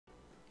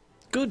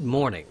Good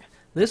morning.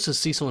 This is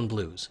Cecil and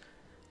Blues.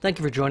 Thank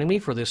you for joining me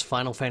for this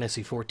Final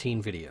Fantasy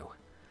XIV video.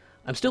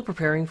 I'm still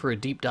preparing for a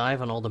deep dive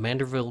on all the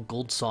Manderville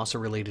Gold Saucer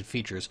related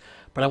features,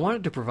 but I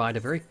wanted to provide a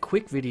very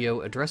quick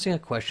video addressing a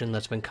question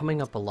that's been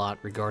coming up a lot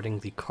regarding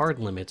the card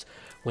limits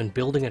when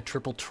building a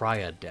Triple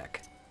Triad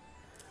deck.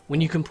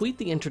 When you complete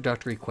the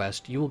introductory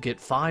quest, you will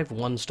get 5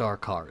 1-star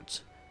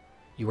cards.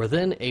 You are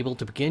then able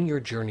to begin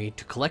your journey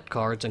to collect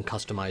cards and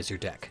customize your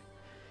deck.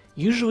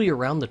 Usually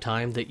around the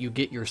time that you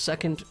get your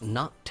second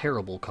not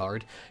terrible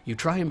card, you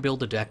try and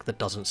build a deck that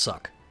doesn't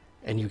suck,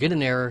 and you get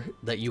an error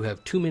that you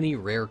have too many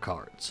rare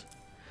cards.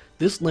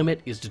 This limit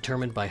is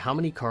determined by how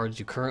many cards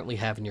you currently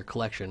have in your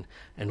collection,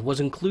 and was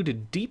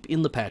included deep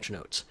in the patch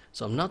notes,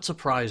 so I'm not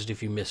surprised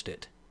if you missed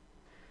it.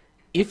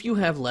 If you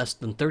have less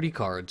than 30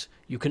 cards,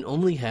 you can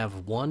only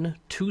have 1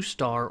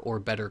 2-star or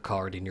better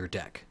card in your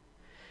deck.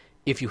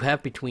 If you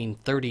have between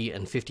 30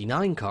 and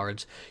 59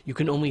 cards, you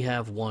can only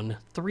have 1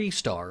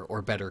 3-star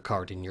or better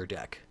card in your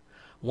deck.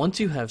 Once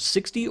you have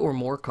 60 or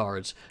more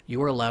cards, you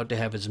are allowed to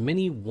have as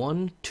many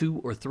 1,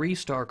 2, or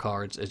 3-star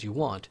cards as you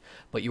want,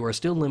 but you are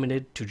still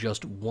limited to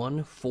just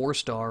 1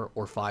 4-star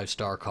or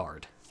 5-star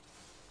card.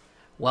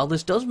 While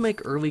this does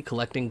make early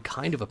collecting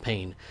kind of a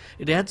pain,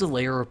 it adds a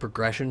layer of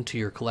progression to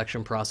your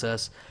collection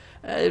process.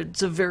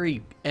 It's a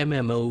very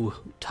MMO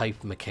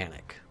type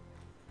mechanic.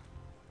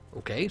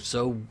 Okay,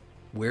 so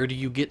where do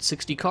you get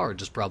 60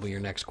 cards is probably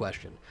your next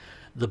question.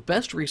 The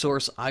best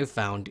resource I've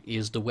found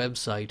is the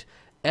website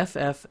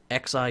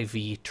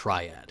FFXIV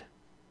Triad.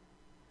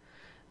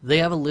 They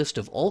have a list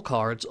of all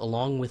cards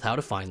along with how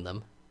to find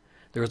them.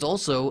 There is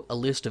also a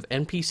list of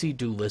NPC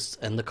duelists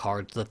and the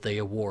cards that they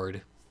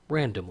award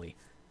randomly.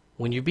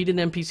 When you beat an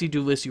NPC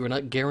duelist, you are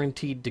not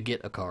guaranteed to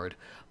get a card,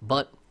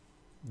 but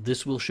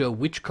this will show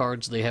which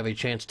cards they have a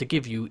chance to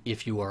give you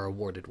if you are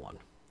awarded one.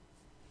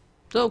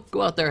 So,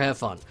 go out there, have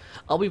fun.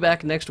 I'll be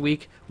back next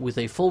week with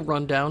a full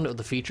rundown of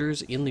the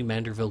features in the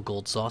Manderville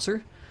Gold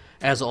Saucer.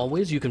 As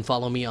always, you can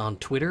follow me on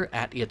Twitter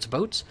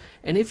 @itsboats,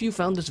 and if you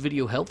found this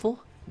video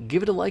helpful,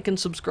 give it a like and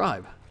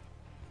subscribe.